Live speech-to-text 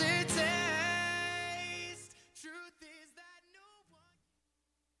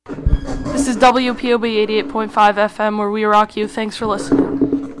This is WPOB 88.5 FM, where we rock you. Thanks for listening.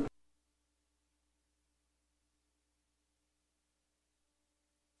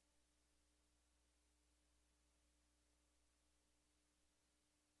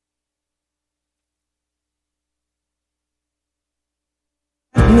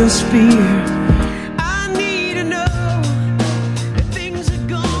 Atmosphere.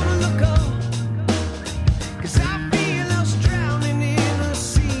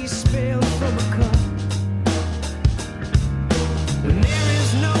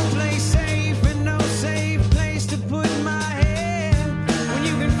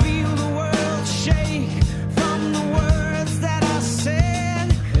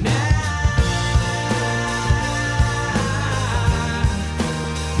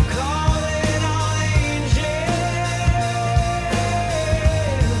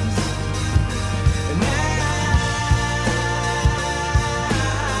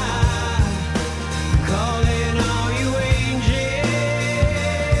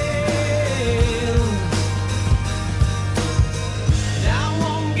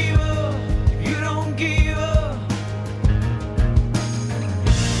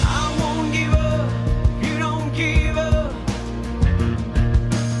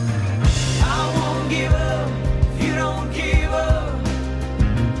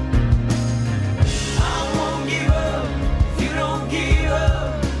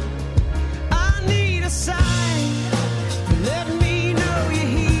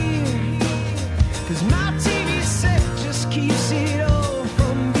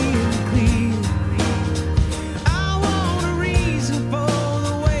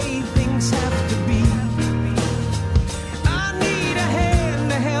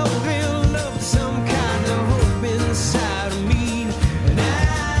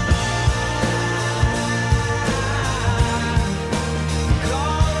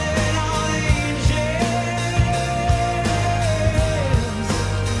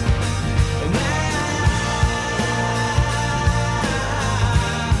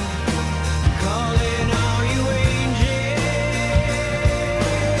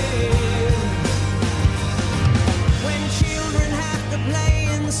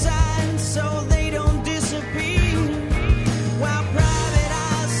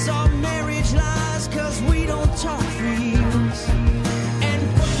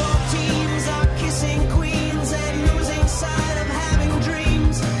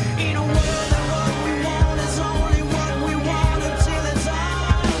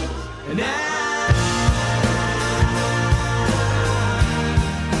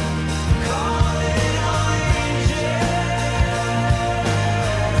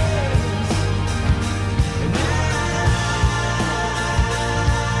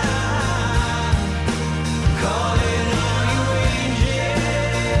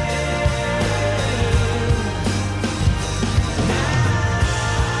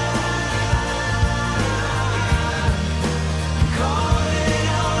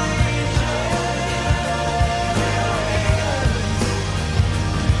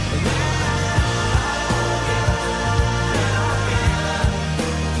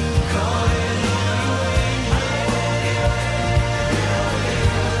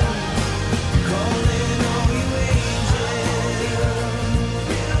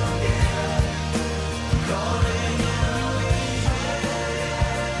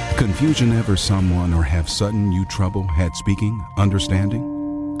 Confusion ever someone or have sudden you trouble had speaking,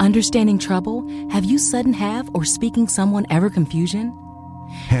 understanding? Understanding trouble? Have you sudden have or speaking someone ever confusion?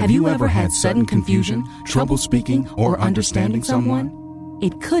 Have you ever had sudden confusion, trouble speaking, or understanding someone?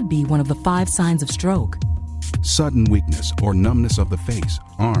 It could be one of the 5 signs of stroke. Sudden weakness or numbness of the face,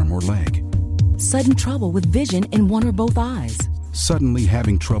 arm, or leg. Sudden trouble with vision in one or both eyes. Suddenly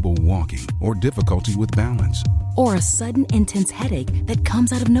having trouble walking or difficulty with balance. Or a sudden intense headache that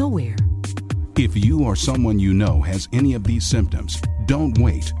comes out of nowhere. If you or someone you know has any of these symptoms, don't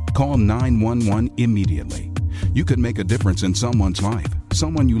wait. Call 911 immediately. You could make a difference in someone's life,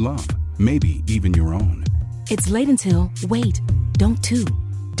 someone you love, maybe even your own. It's late until, wait, don't too.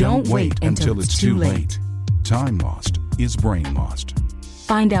 Don't wait until it's too late. Time lost is brain lost.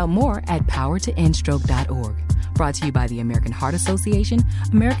 Find out more at powertoendstroke.org. Brought to you by the American Heart Association,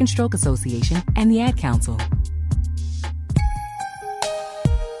 American Stroke Association, and the Ad Council.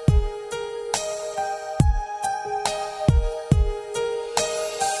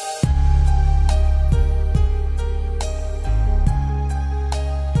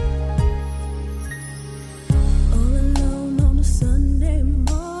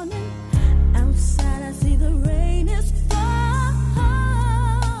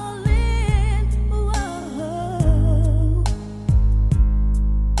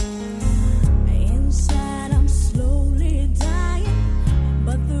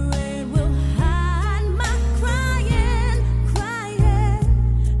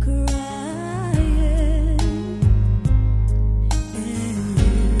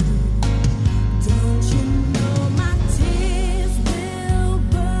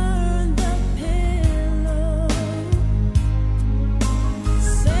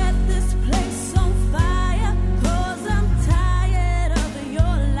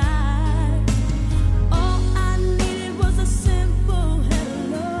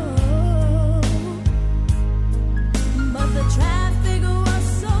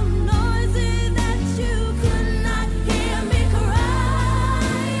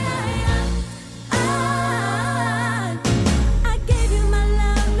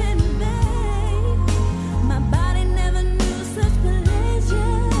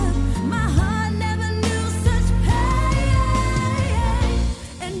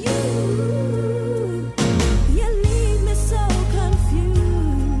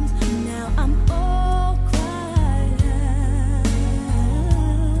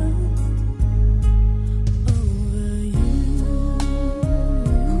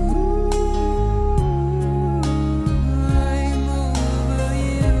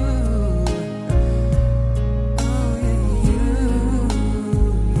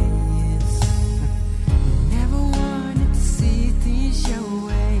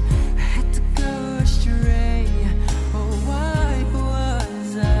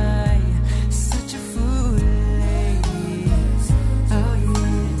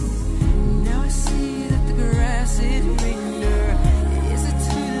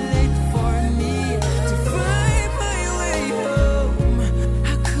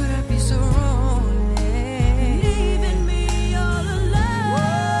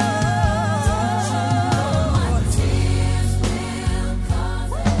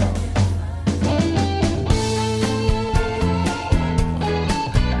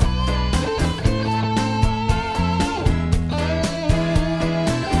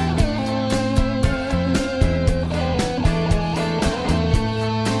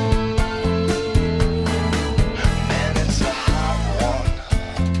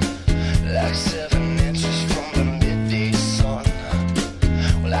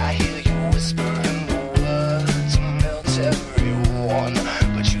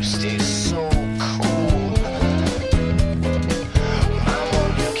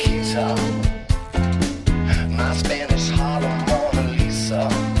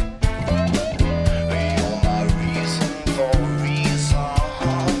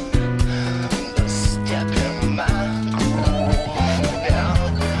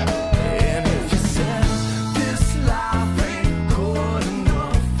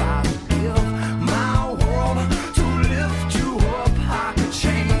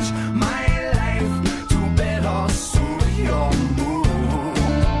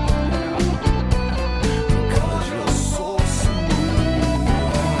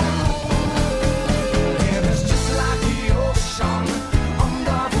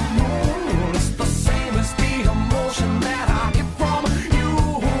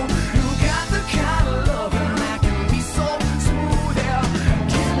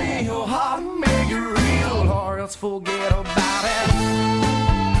 forget about it.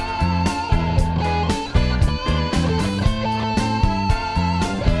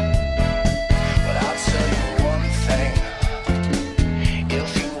 But I'll tell you one thing, if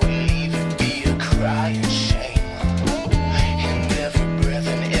you would leave, it'd be a crying shame. In every breath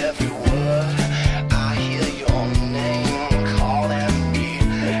and every word, I hear your name calling me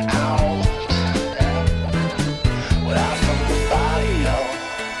out. Without from the barrio,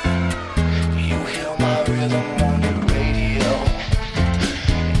 you hear my rhythm on your radio.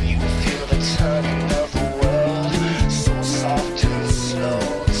 You feel the turning of the world, so soft and slow,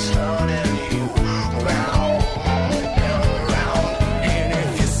 turning you round and round. And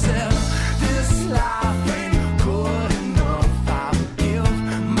if you said this life ain't good enough, I'll give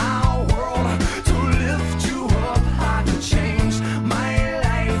my world to lift you up. I could change my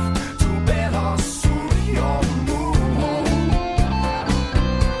life to better suit your mood,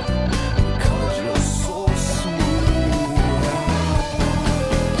 because you're so smooth.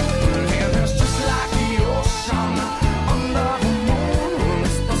 And it's just like the ocean under the moon.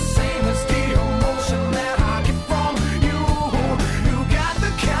 It's the same as the emotion that I get from you. You got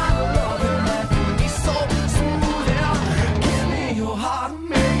the kind of loving that can be so smooth. Yeah. Give me your heart,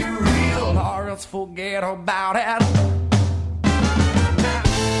 make it real, or else forget about it.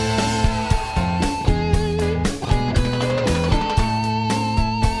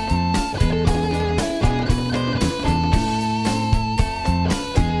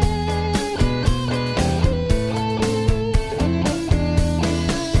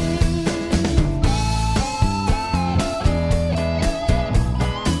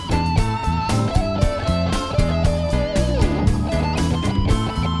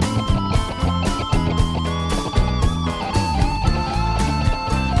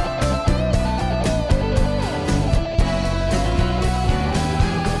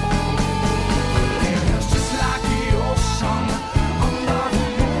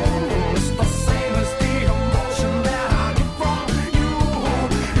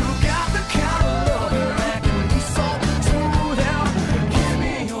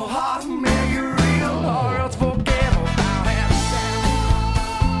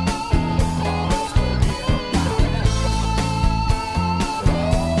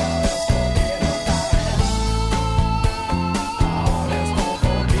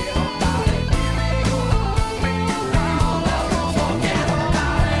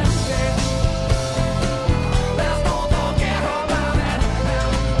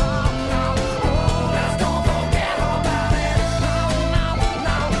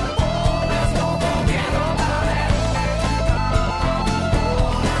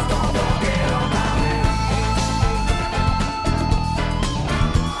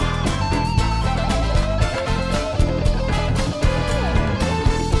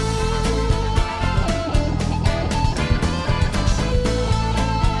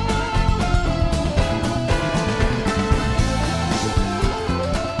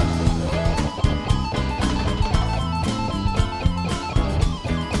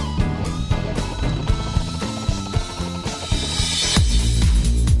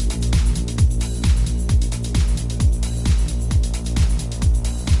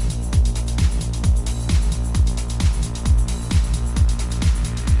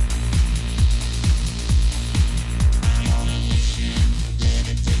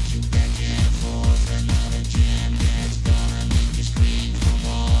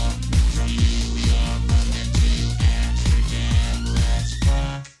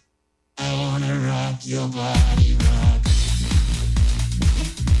 Your body rock.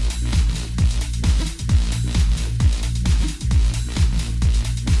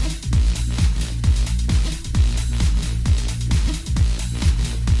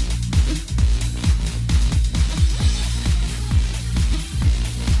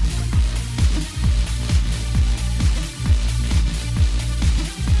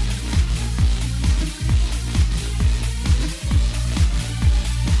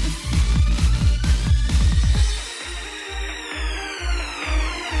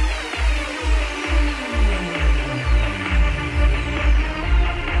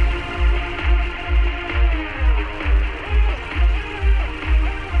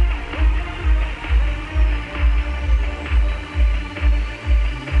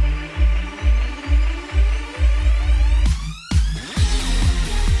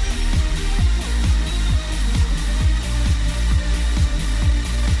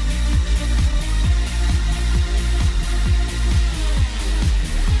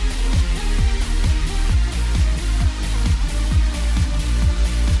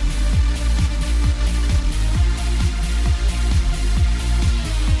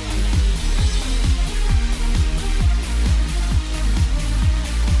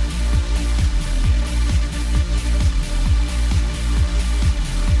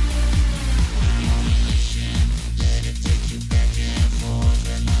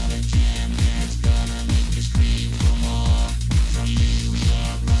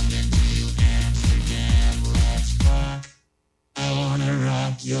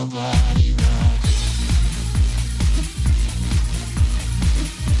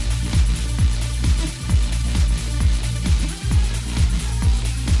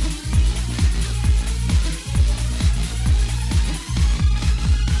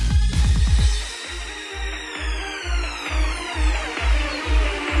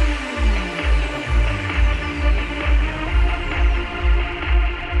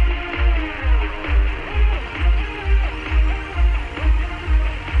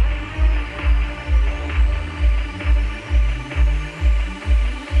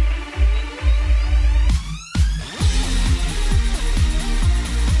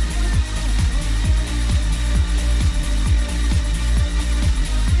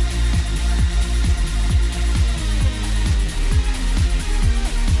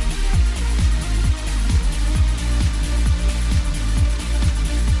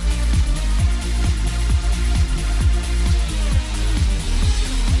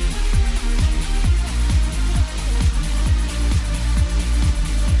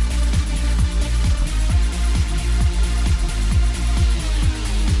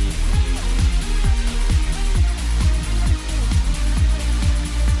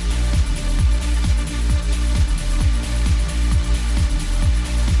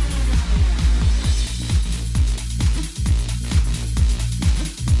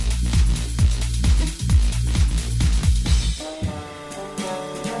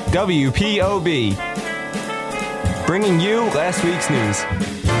 WPOB, bringing you last week's news.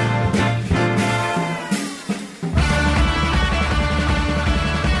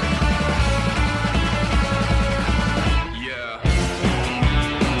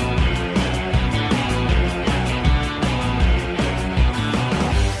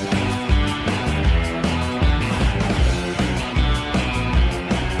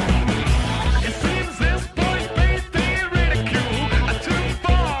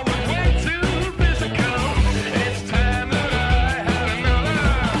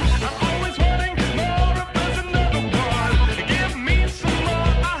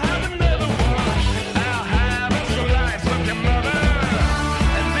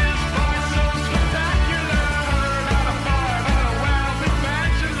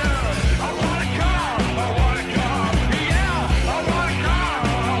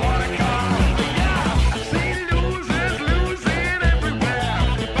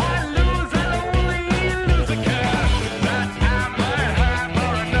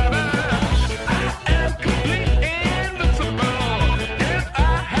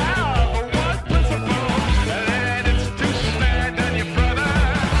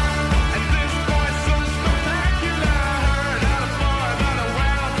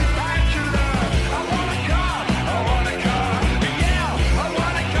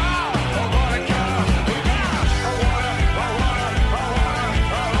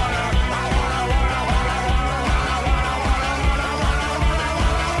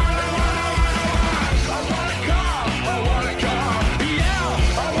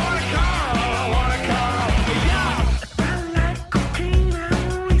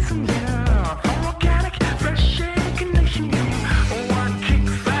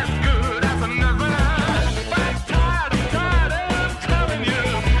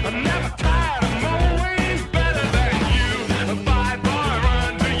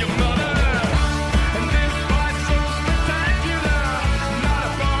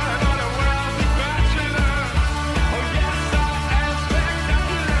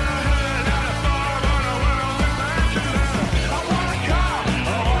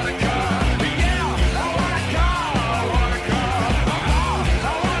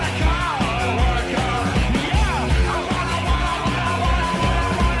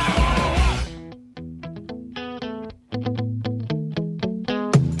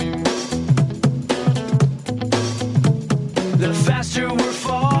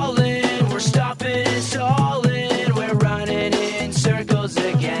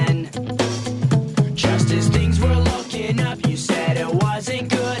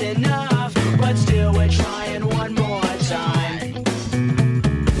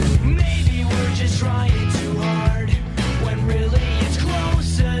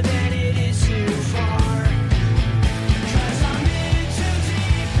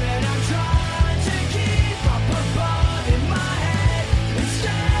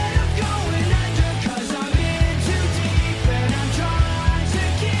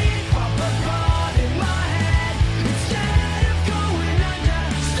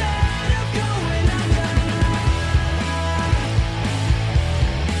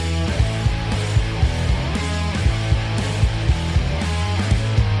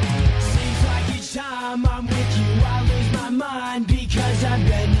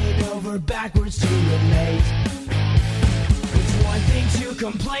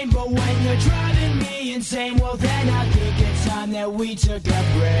 Complain, but when you're driving me insane, well then I think it's time that we took a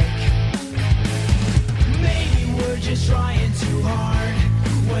break. Maybe we're just trying too hard,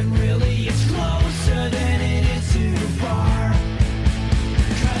 when really it's closer than it is too far.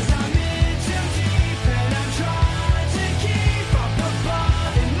 'Cause I'm in too deep and I'm trying to keep up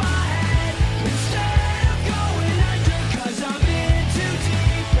above in my head instead of going under. 'Cause I'm in too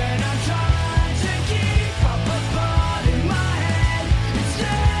deep and I'm trying to keep up above in my head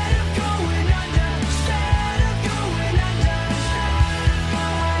instead of going under. Instead of going under.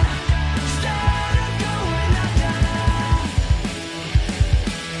 Instead of going under.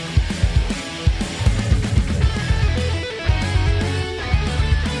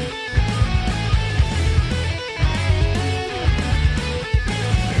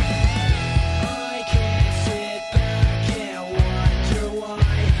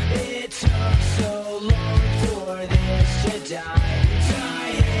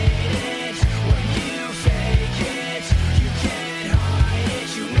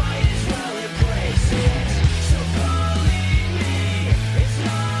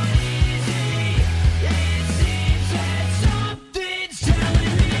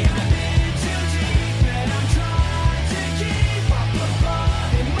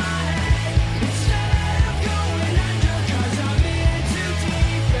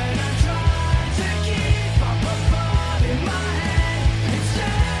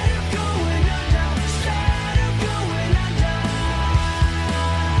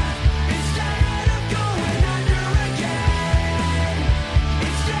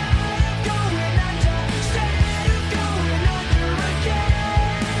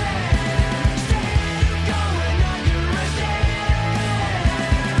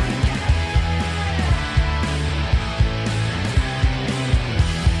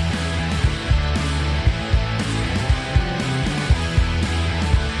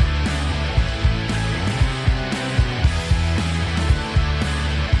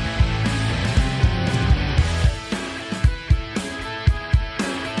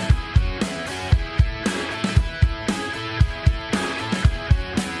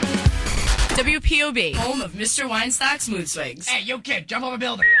 WPOB, home of Mr. Weinstock's Mood Swings. Hey, you kid, jump off a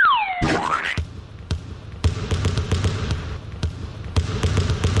building.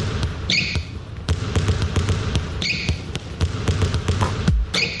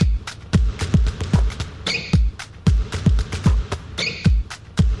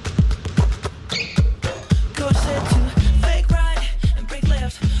 Coach said to fake right and break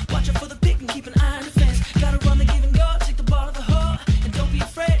left. Watch out for the pick and keep an eye on the fence. Gotta run the give and go, take the ball to the hole, and don't be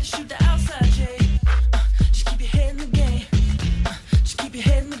afraid to shoot the outside, Jay. Just keep your head in the game. Just keep your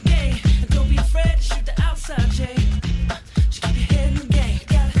head in the game, and don't be afraid to shoot the outside, Jay. Just keep your head in the game.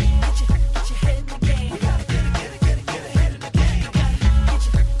 Gotta get your head in the game. Gotta get ahead in the game. Gotta get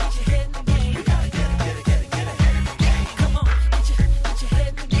your head in the game. Gotta get ahead in the game. Come on, get your head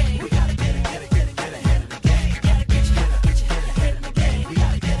in the game. We gotta get ahead in the game. Gotta get your head in the game. We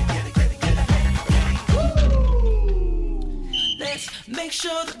gotta get ahead in the game. Let's make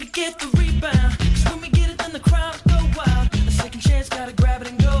sure that we get the rebound. 'Cause when we get it, then the crowd go wild. A second chance, gotta grab it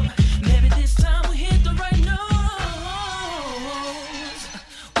and go. Maybe this time we'll hit the right notes.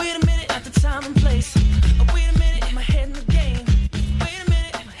 Wait a minute at the time and place. Wait a minute, my head in the game. Wait a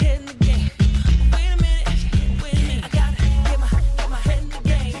minute, my head in the game. Wait a minute, I gotta get my head in the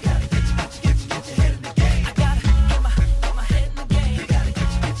game. Gotta get your head in the game. I gotta get my head in the game. You gotta get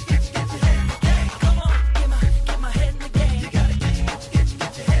your head in the game. Come on, get my head in the game. You gotta get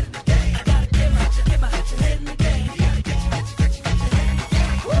your head in the game. I gotta get my head in the game. You gotta get your head in the game.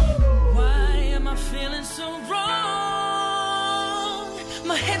 Why am I feeling so wrong?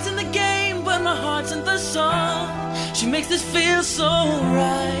 My head's in the game, but my heart's in the song. She makes this feel so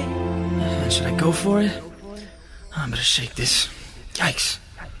right. Should I go for it? I'm gonna shake this. Yikes.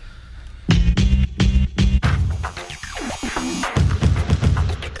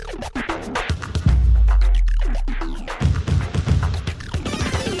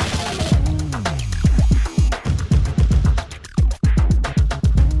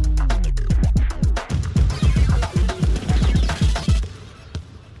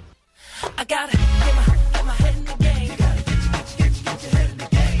 I gotta get my head in the game. You gotta get your head in the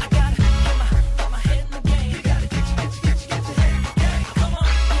game. I gotta get my head in the game. You gotta get your head in the game. Come on,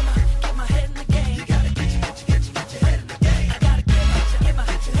 get my head in the game. You gotta get your head in the game. I gotta get my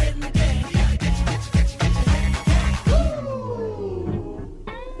head in the game. You gotta get your head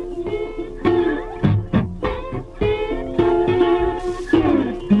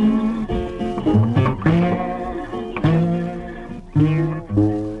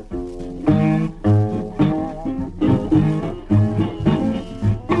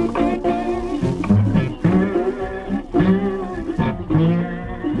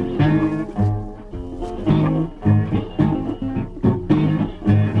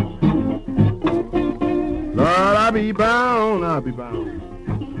Lord, I'll be bound,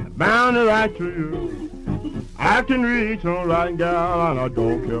 bound to write to you. I can reach on right down, and I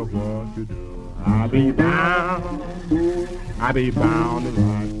don't care what you do. I'll be bound to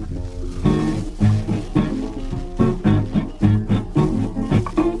write to you.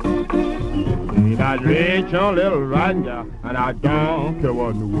 I reach on little right down, and I don't care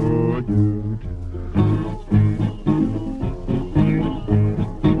what the world you do.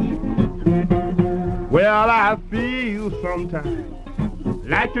 Well, I feel sometimes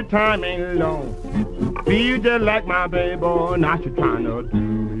like your time ain't long. Feel just like my baby, not you trying to do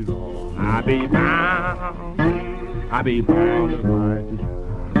me wrong. I be bound to write to you.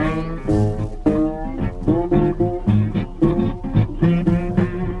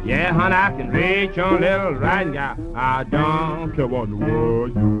 Yeah, honey, I can reach on little right now. I don't care what the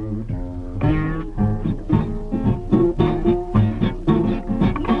world you do.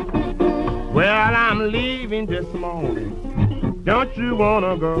 Well, I'm leaving this morning. Don't you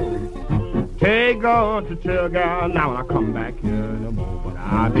wanna go? Take on to tell God now when I come back here no more. But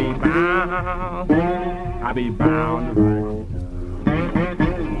I'll be bound to write.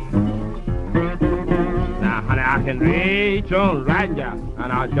 Now, honey, I can reach on right now,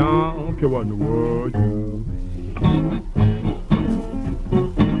 and I don't care what the world you.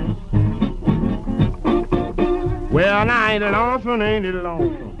 Well, now ain't it lonesome, ain't it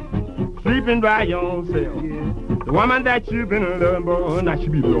lonesome? Sleeping by yourself. The woman that you've been loving, boy, now she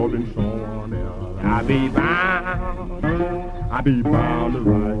be loving someone else. I'll be bound to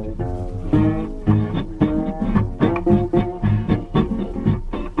write to you.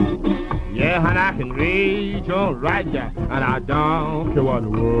 Yeah, honey, I can reach on right there, and I don't care what the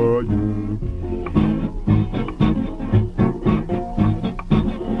world you.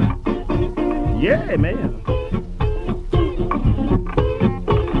 Yeah, man.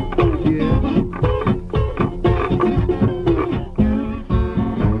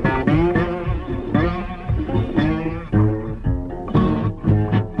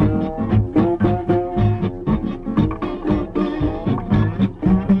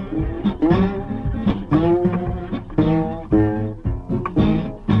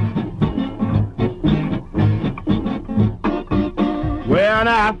 Well,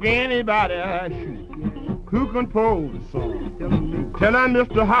 ask anybody who composed the song. Tell him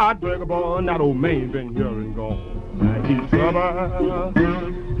Mr. Heartbreaker boy, that old man been here and gone. Now he's trouble,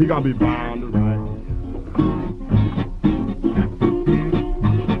 he gonna be bound to right.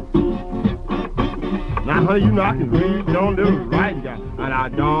 Now, honey, you know I can read, don't live right, and I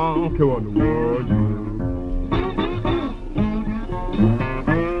don't care what the world do.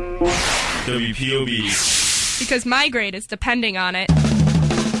 WPOB. Because my grade is depending on it.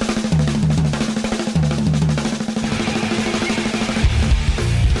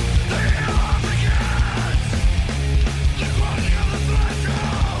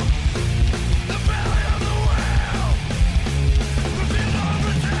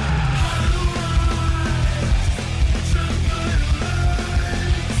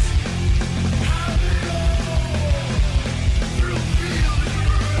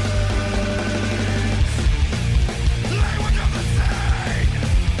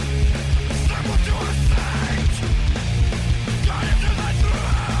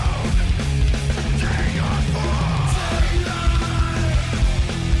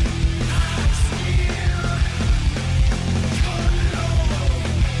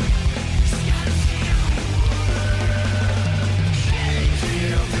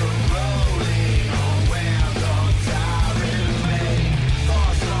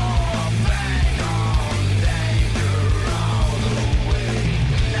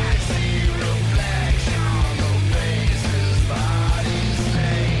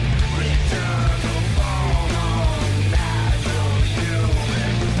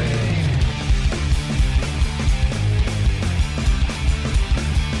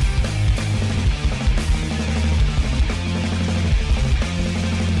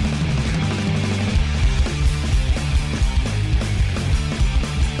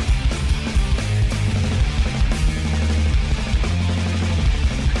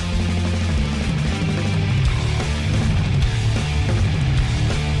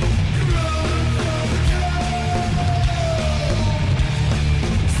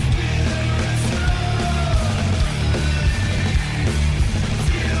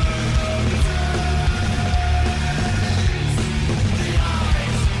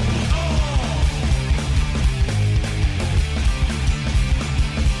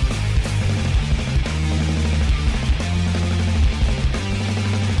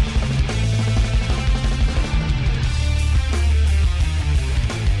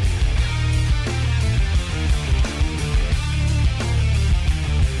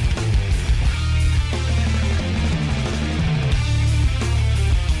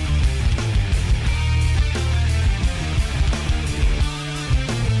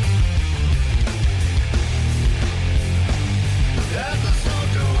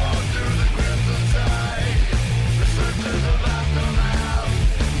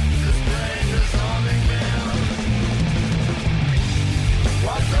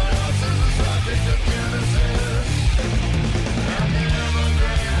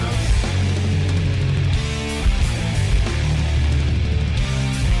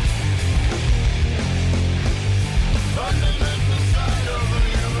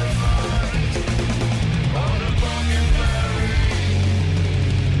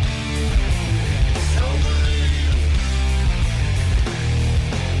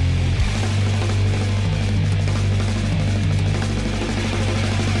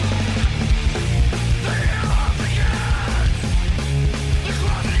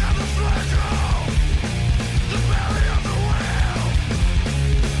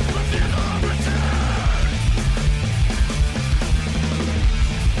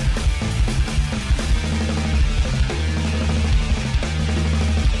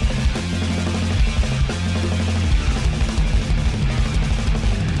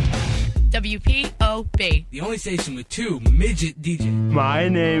 WPOB. The only station with two midget DJs. My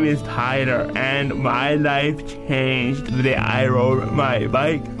name is Tyler, and my life changed the day I rode my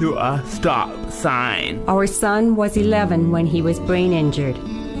bike to a stop sign. Our son was 11 when he was brain injured.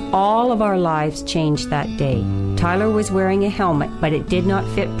 All of our lives changed that day. Tyler was wearing a helmet, but it did not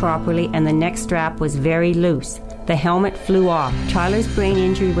fit properly, and the neck strap was very loose. The helmet flew off. Tyler's brain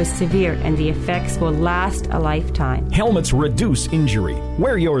injury was severe, and the effects will last a lifetime. Helmets reduce injury.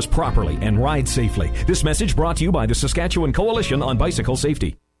 Wear yours properly and ride safely. This message brought to you by the Saskatchewan Coalition on Bicycle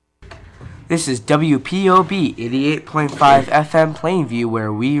Safety. This is WPOB 88.5 FM Plainview,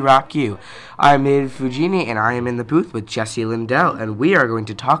 where we rock you. I'm David Fujini, and I am in the booth with Jesse Lindell, and we are going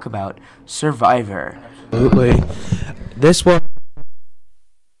to talk about Survivor. Absolutely. This one.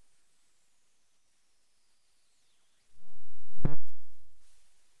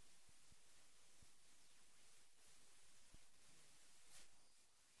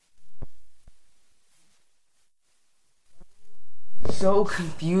 so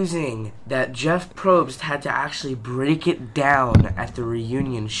confusing that Jeff Probst had to actually break it down at the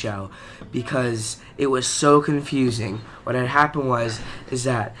reunion show because it was so confusing. What had happened is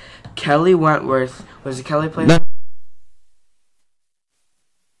that Kelly Wentworth, was it Kelly played?